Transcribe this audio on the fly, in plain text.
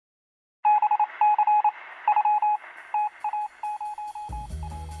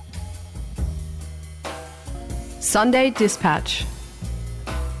Sunday Dispatch.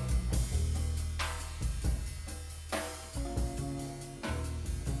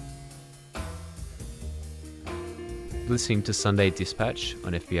 Listening to Sunday Dispatch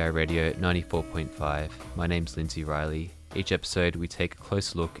on FBI Radio 94.5. My name's Lindsay Riley. Each episode we take a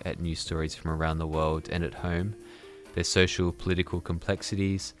close look at news stories from around the world and at home, their social, political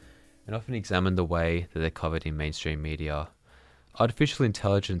complexities, and often examine the way that they're covered in mainstream media. Artificial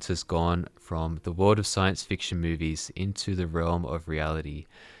intelligence has gone from the world of science fiction movies into the realm of reality,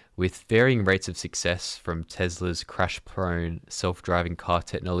 with varying rates of success from Tesla's crash-prone self-driving car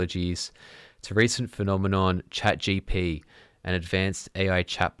technologies to recent phenomenon ChatGPT, an advanced AI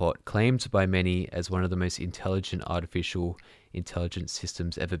chatbot claimed by many as one of the most intelligent artificial intelligence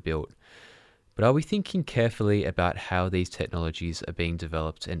systems ever built. But are we thinking carefully about how these technologies are being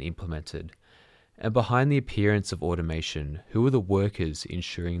developed and implemented? And behind the appearance of automation, who are the workers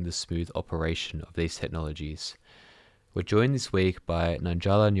ensuring the smooth operation of these technologies? We're joined this week by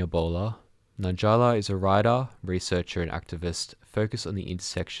Nanjala Nyabola. Nanjala is a writer, researcher, and activist focused on the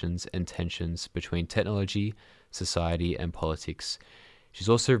intersections and tensions between technology, society, and politics. She's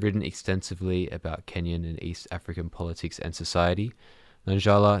also written extensively about Kenyan and East African politics and society.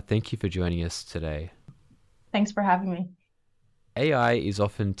 Nanjala, thank you for joining us today. Thanks for having me. AI is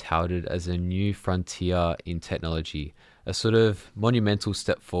often touted as a new frontier in technology, a sort of monumental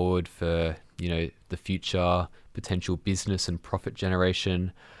step forward for, the future, potential business and profit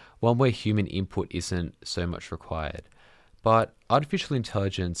generation, one where human input isn't so much required. But artificial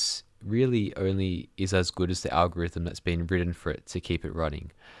intelligence really only is as good as the algorithm that's been written for it to keep it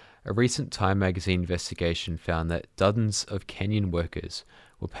running. A recent Time magazine investigation found that dozens of Kenyan workers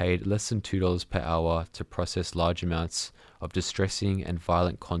were paid less than $2 per hour to process large amounts of distressing and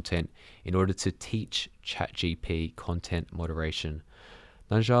violent content in order to teach ChatGPT content moderation.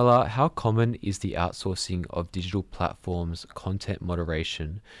 Nanjala, how common is the outsourcing of digital platforms' content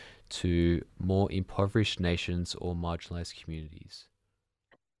moderation to more impoverished nations or marginalized communities?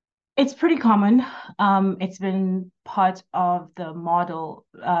 It's pretty common. It's been part of the model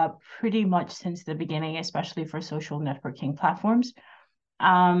pretty much since the beginning, especially for social networking platforms.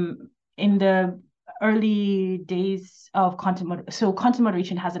 In the early days of content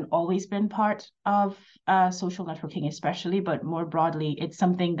moderation hasn't always been part of social networking, especially, but more broadly, it's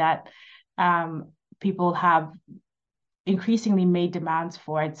something that people have increasingly made demands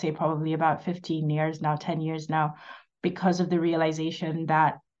for. I'd say probably about 15 years now, 10 years now, because of the realization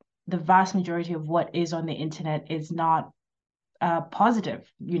that the vast majority of what is on the internet is not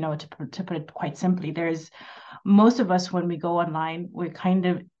positive, to put it quite simply. Most of us, when we go online, we're kind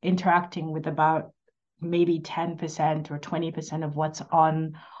of interacting with about maybe 10% or 20% of what's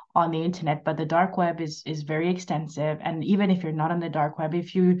on the internet, but the dark web is very extensive. And even if you're not on the dark web,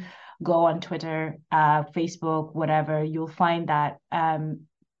 if you go on Twitter, Facebook, whatever, you'll find that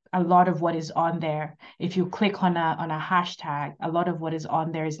a lot of what is on there, if you click on a hashtag, a lot of what is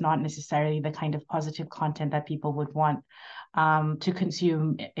on there is not necessarily the kind of positive content that people would want to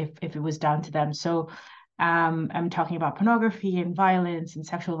consume if it was down to them. So I'm talking about pornography and violence and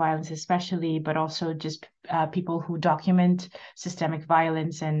sexual violence especially, but also just people who document systemic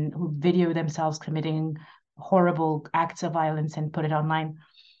violence and who video themselves committing horrible acts of violence and put it online.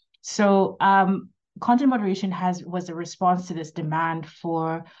 So content moderation was a response to this demand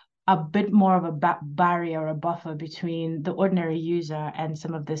for a bit more of a barrier or a buffer between the ordinary user and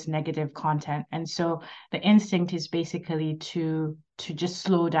some of this negative content. And so the instinct is basically to just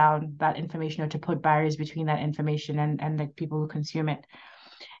slow down that information or to put barriers between that information and the people who consume it.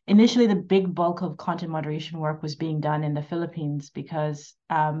 Initially, the big bulk of content moderation work was being done in the Philippines because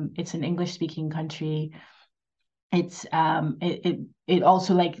it's an English-speaking country. It's it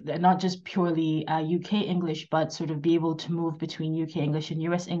also like not just purely UK English, but sort of be able to move between UK English and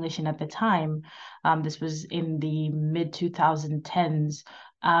US English. And at the time, this was in the mid 2010s,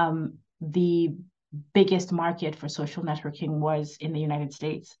 the biggest market for social networking was in the United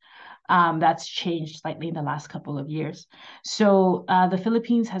States. That's changed slightly in the last couple of years. So the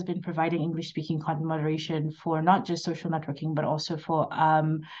Philippines has been providing English-speaking content moderation for not just social networking, but also for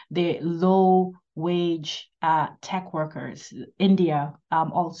the low-wage tech workers. India,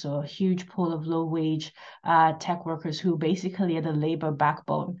 also a huge pool of low-wage tech workers who basically are the labor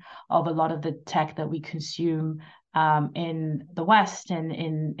backbone of a lot of the tech that we consume in the West and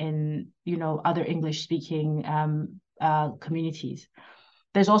in other English-speaking communities.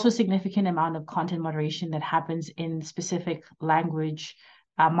 There's also a significant amount of content moderation that happens in specific language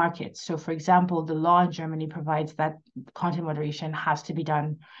markets. So, for example, the law in Germany provides that content moderation has to be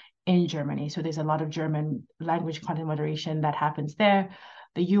done in Germany. So there's a lot of German language content moderation that happens there.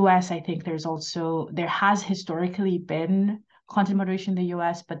 The US, I think there has historically been content moderation in the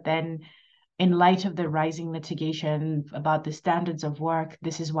US, but then in light of the rising litigation about the standards of work,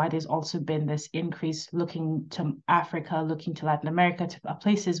 this is why there's also been this increase looking to Africa, looking to Latin America, to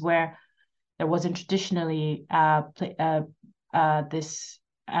places where there wasn't traditionally this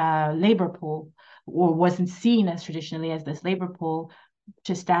labor pool, or wasn't seen as traditionally as this labor pool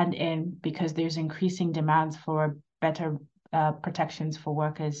to stand in, because there's increasing demands for better protections for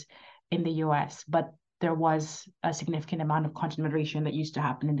workers in the US. But there was a significant amount of content moderation that used to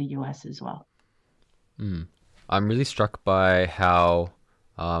happen in the US as well. I'm really struck by how,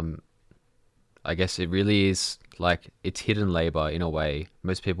 um, I guess it really is like it's hidden labor in a way.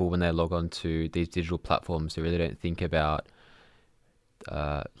 Most people, when they log on to these digital platforms, they really don't think about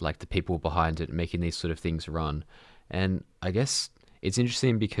like the people behind it making these sort of things run. And I guess it's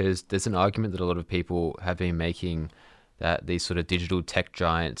interesting because there's an argument that a lot of people have been making that these sort of digital tech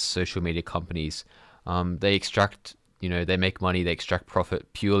giants, social media companies, they extract, they make money, they extract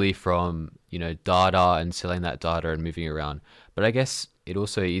profit purely from, data and selling that data and moving around. But I guess it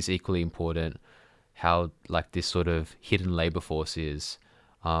also is equally important how like this sort of hidden labor force is,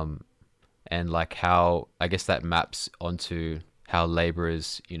 and like how I guess that maps onto how labor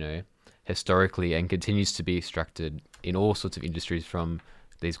is, historically and continues to be extracted in all sorts of industries from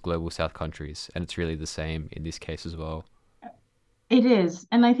these global south countries. And it's really the same in this case as well. It is.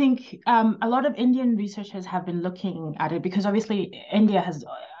 And I think a lot of Indian researchers have been looking at it, because obviously India has,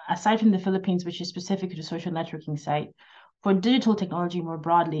 aside from the Philippines, which is specific to the social networking site, for digital technology more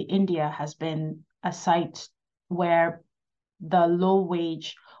broadly, India has been a site where the low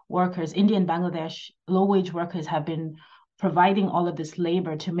wage workers, India and Bangladesh, low wage workers have been providing all of this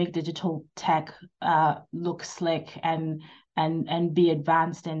labor to make digital tech look slick and be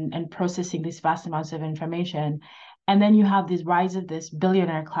advanced and processing these vast amounts of information. And then you have this rise of this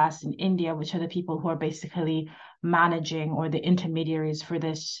billionaire class in India, which are the people who are basically managing, or the intermediaries for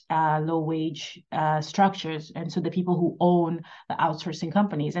this low wage structures. And so the people who own the outsourcing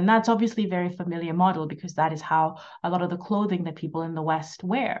companies. And that's obviously a very familiar model, because that is how a lot of the clothing that people in the West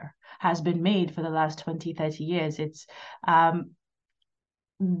wear has been made for the last 20, 30 years. It's the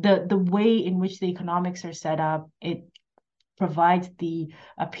way in which the economics are set up, it provides the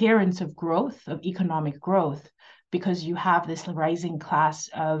appearance of growth, of economic growth, because you have this rising class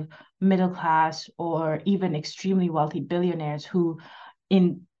of middle class or even extremely wealthy billionaires who,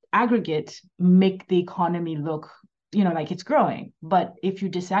 in aggregate, make the economy look, like it's growing. But if you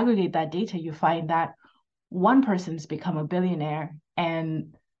disaggregate that data, you find that one person's become a billionaire,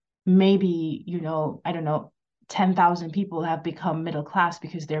 and maybe, I don't know, 10,000 people have become middle class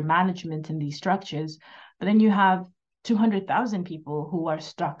because they're management in these structures. But then you have 200,000 people who are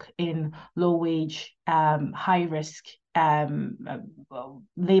stuck in low wage, high risk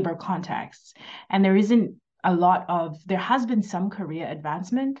labor contexts. And there has been some career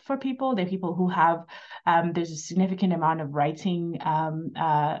advancement for people. There are people who have, there's a significant amount of writing,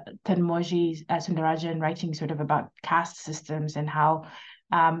 Tanmoji Sundarajan writing sort of about caste systems, and how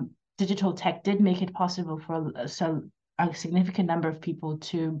digital tech did make it possible for a significant number of people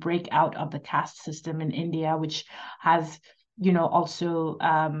to break out of the caste system in India, which has, also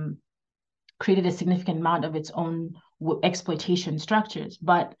created a significant amount of its own exploitation structures.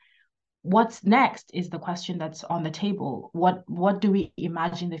 But what's next is the question that's on the table. What do we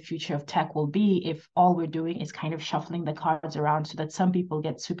imagine the future of tech will be if all we're doing is kind of shuffling the cards around so that some people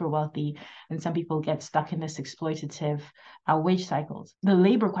get super wealthy and some people get stuck in this exploitative wage cycles? The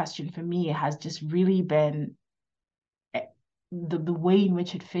labor question for me has just really been the way in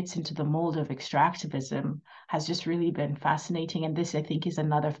which it fits into the mold of extractivism has just really been fascinating. And this, I think, is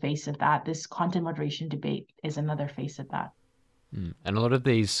another face of that. This content moderation debate is another face of that. And a lot of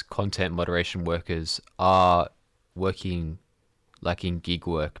these content moderation workers are working like in gig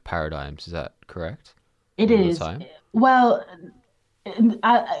work paradigms. Is that correct? A It lot of the is. time? Well,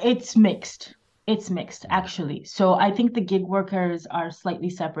 it's mixed. It's mixed, actually. So I think the gig workers are slightly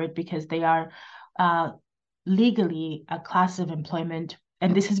separate because they are uh, legally a class of employment.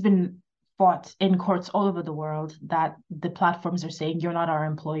 And this has been fought in courts all over the world, that the platforms are saying you're not our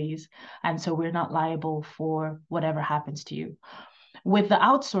employees. And so we're not liable for whatever happens to you. With the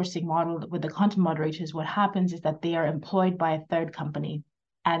outsourcing model, with the content moderators, what happens is that they are employed by a third company,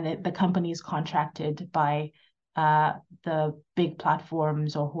 and the company is contracted by uh, the big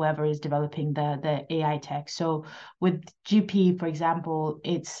platforms or whoever is developing the AI tech. So with GP, for example,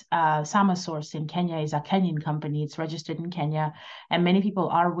 it's Samasource in Kenya is a Kenyan company. It's registered in Kenya, and many people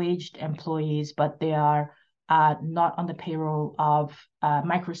are waged employees, but they are not on the payroll of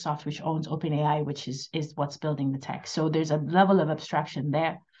Microsoft, which owns OpenAI, which is what's building the tech. So there's a level of abstraction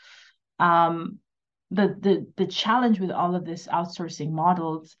there. The challenge with all of this outsourcing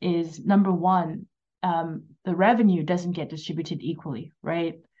models is, number one, the revenue doesn't get distributed equally,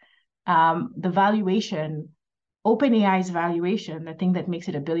 right? The valuation, OpenAI's valuation, the thing that makes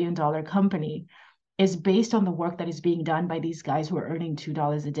it $1 billion company, is based on the work that is being done by these guys who are earning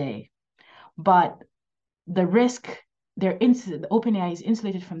 $2 a day. But the risk, OpenAI is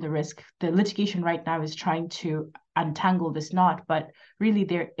insulated from the risk. The litigation right now is trying to untangle this knot, but really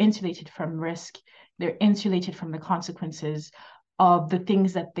they're insulated from risk. They're insulated from the consequences of the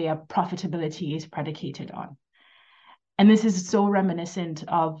things that their profitability is predicated on. And this is so reminiscent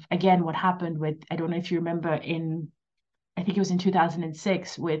of, again, what happened with, I don't know if you remember, I think it was in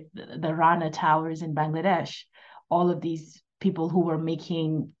 2006 with the Rana Towers in Bangladesh, all of these people who were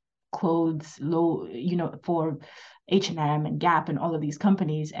making clothes for H&M and Gap and all of these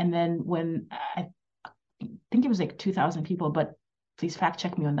companies. And then when I think it was like 2,000 people, but please fact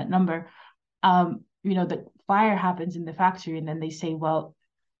check me on that number, the fire happens in the factory and then they say, well,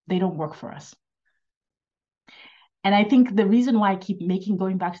 they don't work for us. And I think the reason why I keep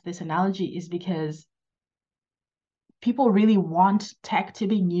going back to this analogy is because people really want tech to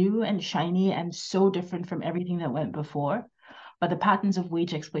be new and shiny and so different from everything that went before. But the patterns of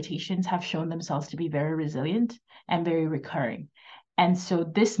wage exploitations have shown themselves to be very resilient and very recurring. And so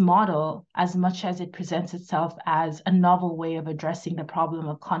this model, as much as it presents itself as a novel way of addressing the problem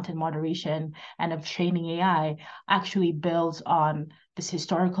of content moderation and of training AI, actually builds on this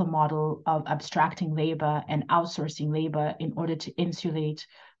historical model of abstracting labor and outsourcing labor in order to insulate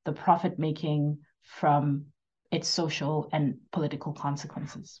the profit making from its social and political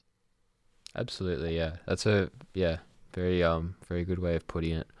consequences. Absolutely, yeah. That's a very good way of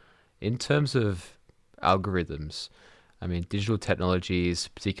putting it. In terms of algorithms, I mean, digital technologies,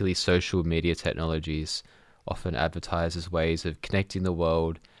 particularly social media technologies, often advertise as ways of connecting the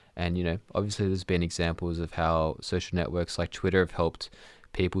world. And, obviously there's been examples of how social networks like Twitter have helped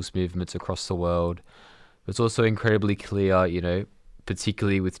people's movements across the world. It's also incredibly clear,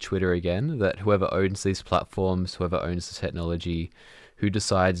 particularly with Twitter again, that whoever owns these platforms, whoever owns the technology, who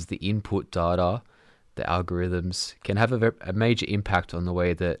decides the input data, the algorithms, can have a major impact on the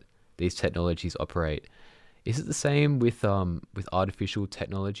way that these technologies operate. Is it the same with artificial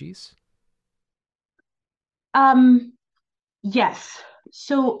technologies? Yes.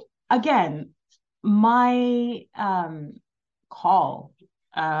 So again, my call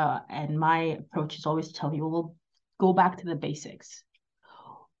and my approach is always to tell people, well, go back to the basics.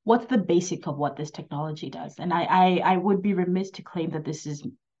 What's the basic of what this technology does? And I would be remiss to claim that this is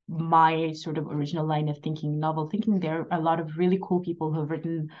my sort of original line of thinking, novel thinking. There are a lot of really cool people who have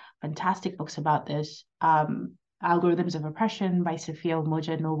written fantastic books about this. Algorithms of Oppression by Sophia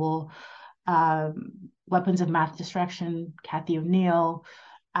Umoja Noble, Weapons of Math Destruction, Kathy O'Neill,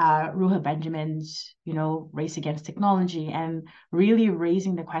 Ruha Benjamin's, Race Against Technology, and really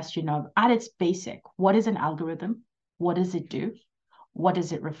raising the question of, at its basic, what is an algorithm? What does it do? What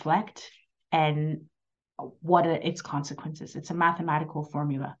does it reflect? And what are its consequences? It's a mathematical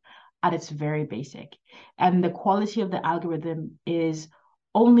formula at its very basic. And the quality of the algorithm is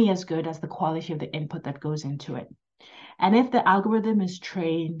only as good as the quality of the input that goes into it. And if the algorithm is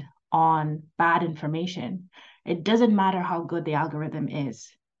trained on bad information, it doesn't matter how good the algorithm is.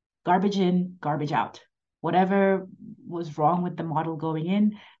 Garbage in, garbage out. Whatever was wrong with the model going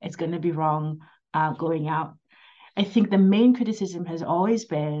in, it's going to be wrong going out. I think the main criticism has always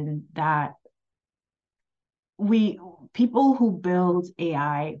been that people who build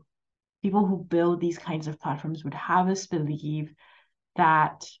AI, people who build these kinds of platforms would have us believe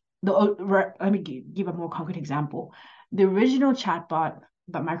that let me give a more concrete example. The original chatbot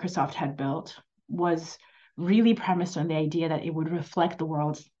that Microsoft had built was really premised on the idea that it would reflect the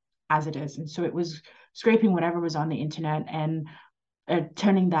world as it is. And so it was scraping whatever was on the internet and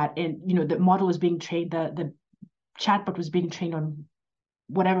turning that in, the model was being trained, the chatbot was being trained on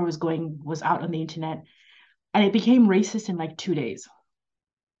whatever was out on the internet. And it became racist in like 2 days.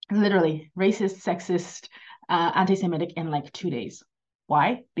 Literally racist, sexist, anti-Semitic in like 2 days.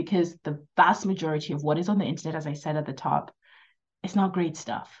 Why? Because the vast majority of what is on the internet, as I said at the top, is not great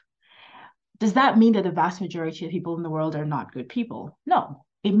stuff. Does that mean that the vast majority of people in the world are not good people? No.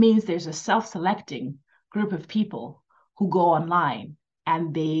 It means there's a self-selecting group of people who go online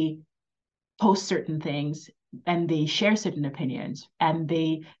and they post certain things and they share certain opinions and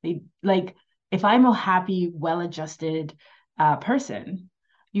they like, if I'm a happy, well-adjusted person,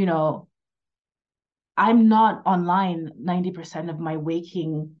 I'm not online 90% of my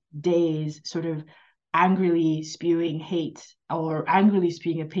waking days sort of angrily spewing hate or angrily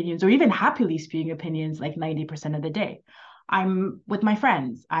spewing opinions or even happily spewing opinions like 90% of the day. I'm with my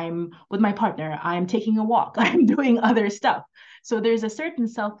friends, I'm with my partner, I'm taking a walk, I'm doing other stuff. So there's a certain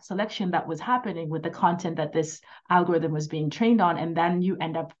self-selection that was happening with the content that this algorithm was being trained on, and then you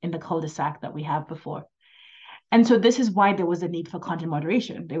end up in the cul-de-sac that we have before. And so this is why there was a need for content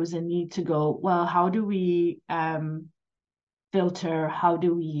moderation. There was a need to go, well, how do we filter? How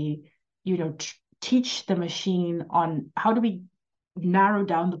do we, teach the machine on how do we narrow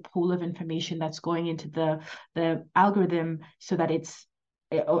down the pool of information that's going into the algorithm so that it's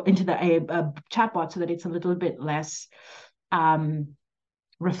into a chatbot so that it's a little bit less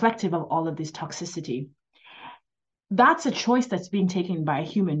reflective of all of this toxicity. That's a choice that's being taken by a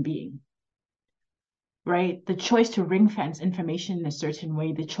human being, right? The choice to ring fence information in a certain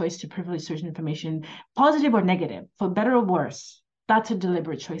way, the choice to privilege certain information, positive or negative, for better or worse, that's a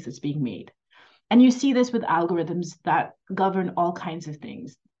deliberate choice that's being made. And you see this with algorithms that govern all kinds of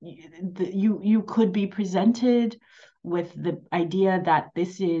things. You could be presented with the idea that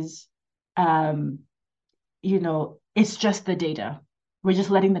this is, it's just the data. We're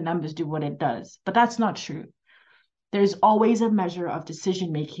just letting the numbers do what it does. But that's not true. There's always a measure of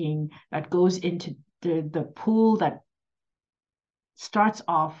decision making that goes into the pool that starts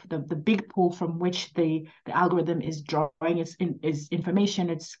off the big pool from which the algorithm is drawing its information,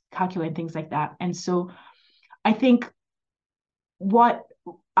 it's calculating things like that. And so I think what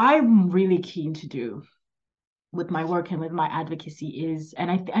I'm really keen to do with my work and with my advocacy is,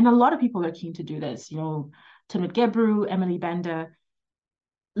 and a lot of people are keen to do this, Timid Gebru, Emily Bender,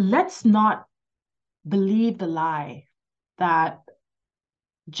 let's not believe the lie that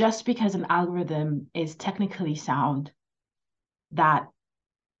just because an algorithm is technically sound, that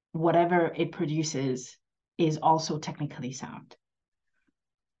whatever it produces is also technically sound.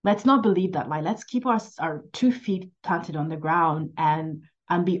 Let's not believe that lie. Let's keep our 2 feet planted on the ground and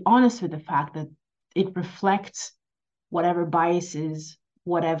be honest with the fact that it reflects whatever biases,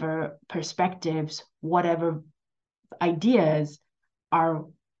 whatever perspectives, whatever ideas are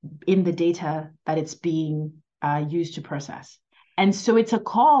in the data that it's being used to process. And so it's a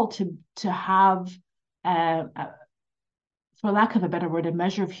call to have, for lack of a better word, a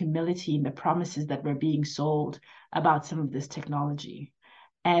measure of humility in the promises that were being sold about some of this technology,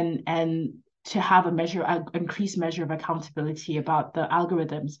 and to have an increased measure of accountability about the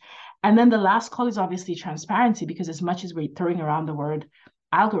algorithms. And then the last call is obviously transparency, because as much as we're throwing around the word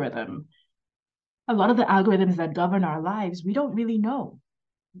algorithm, a lot of the algorithms that govern our lives, we don't really know.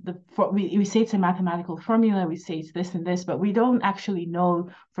 We say it's a mathematical formula, we say it's this and this, but we don't actually know,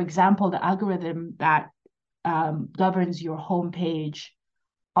 for example, the algorithm that governs your homepage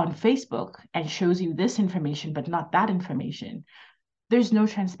on Facebook and shows you this information, but not that information. There's no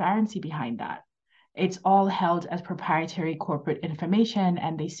transparency behind that. It's all held as proprietary corporate information.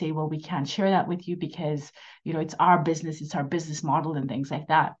 And they say, well, we can't share that with you because, it's our business, it's our business model and things like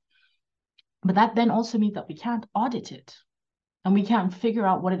that. But that then also means that we can't audit it. And we can't figure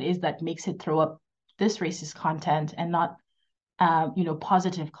out what it is that makes it throw up this racist content and not,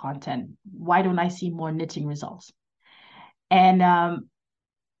 positive content. Why don't I see more knitting results? And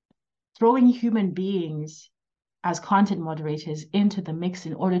throwing human beings as content moderators into the mix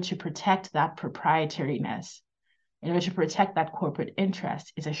in order to protect that proprietariness, in order to protect that corporate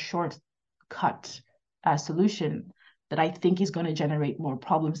interest, is a shortcut solution that I think is going to generate more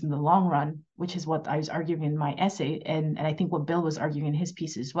problems in the long run, which is what I was arguing in my essay. And I think what Bill was arguing in his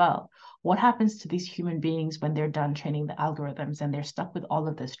piece as well. What happens to these human beings when they're done training the algorithms and they're stuck with all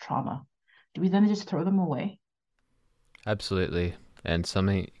of this trauma? Do we then just throw them away? Absolutely. And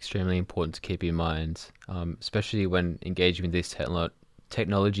something extremely important to keep in mind, especially when engaging with these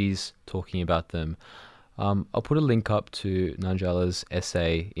technologies, talking about them. I'll put a link up to Nanjala's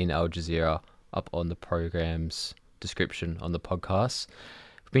essay in Al Jazeera up on the program's description on the podcast.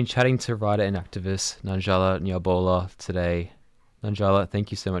 We've been chatting to writer and activist Nanjala Nyabola today. Nanjala, thank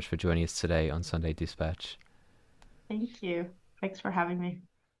you so much for joining us today on Sunday Dispatch. Thank you. Thanks for having me.